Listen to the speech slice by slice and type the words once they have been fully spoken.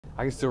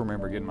I can still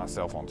remember getting my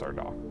cell phone turned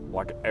off,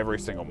 like every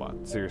single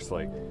month,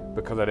 seriously,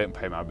 because I didn't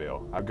pay my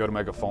bill. I'd go to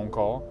make a phone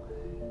call,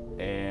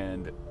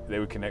 and they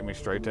would connect me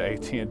straight to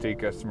AT&T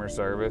customer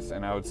service,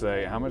 and I would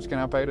say, how much can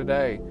I pay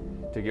today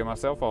to get my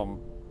cell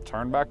phone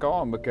turned back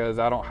on, because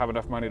I don't have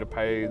enough money to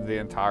pay the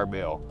entire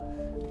bill.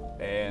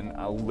 And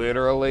I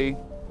literally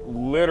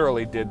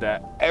did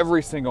that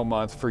every single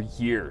month for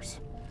years.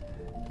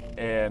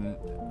 And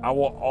I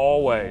will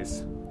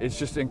always, it's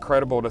just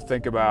incredible to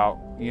think about,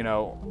 you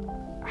know,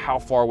 how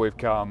far we've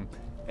come,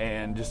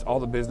 and just all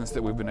the business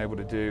that we've been able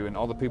to do, and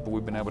all the people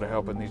we've been able to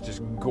help in these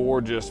just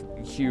gorgeous,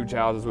 huge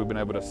houses we've been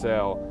able to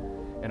sell.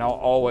 And I'll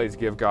always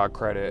give God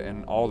credit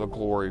and all the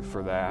glory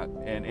for that.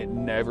 And it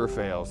never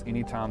fails.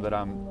 Anytime that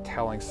I'm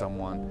telling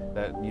someone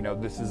that, you know,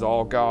 this is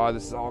all God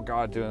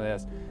doing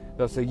this,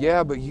 they'll say,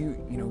 yeah, but you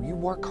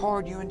work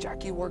hard. You and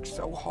Jackie work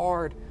so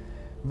hard.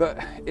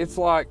 But it's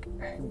like,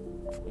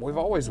 we've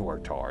always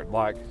worked hard.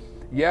 Like,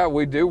 yeah,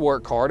 we do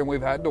work hard, and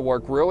we've had to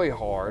work really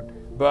hard,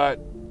 but,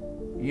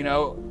 you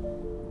know,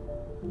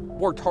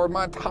 worked hard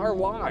my entire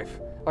life.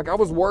 Like, I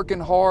was working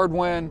hard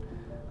when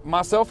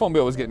my cell phone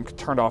bill was getting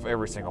turned off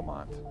every single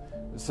month.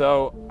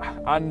 So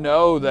I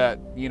know that,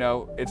 you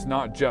know, it's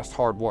not just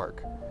hard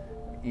work.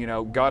 You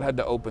know, God had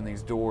to open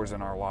these doors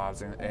in our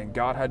lives, and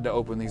God had to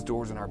open these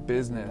doors in our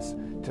business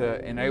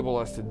to enable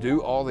us to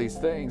do all these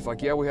things.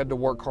 Like, yeah, we had to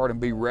work hard and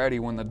be ready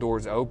when the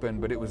doors opened,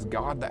 but it was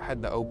God that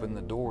had to open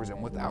the doors.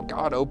 And without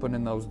God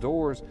opening those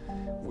doors,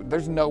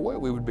 there's no way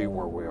we would be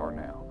where we are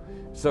now.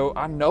 So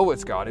I know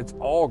it's God. It's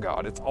all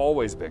God. It's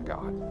always been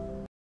God.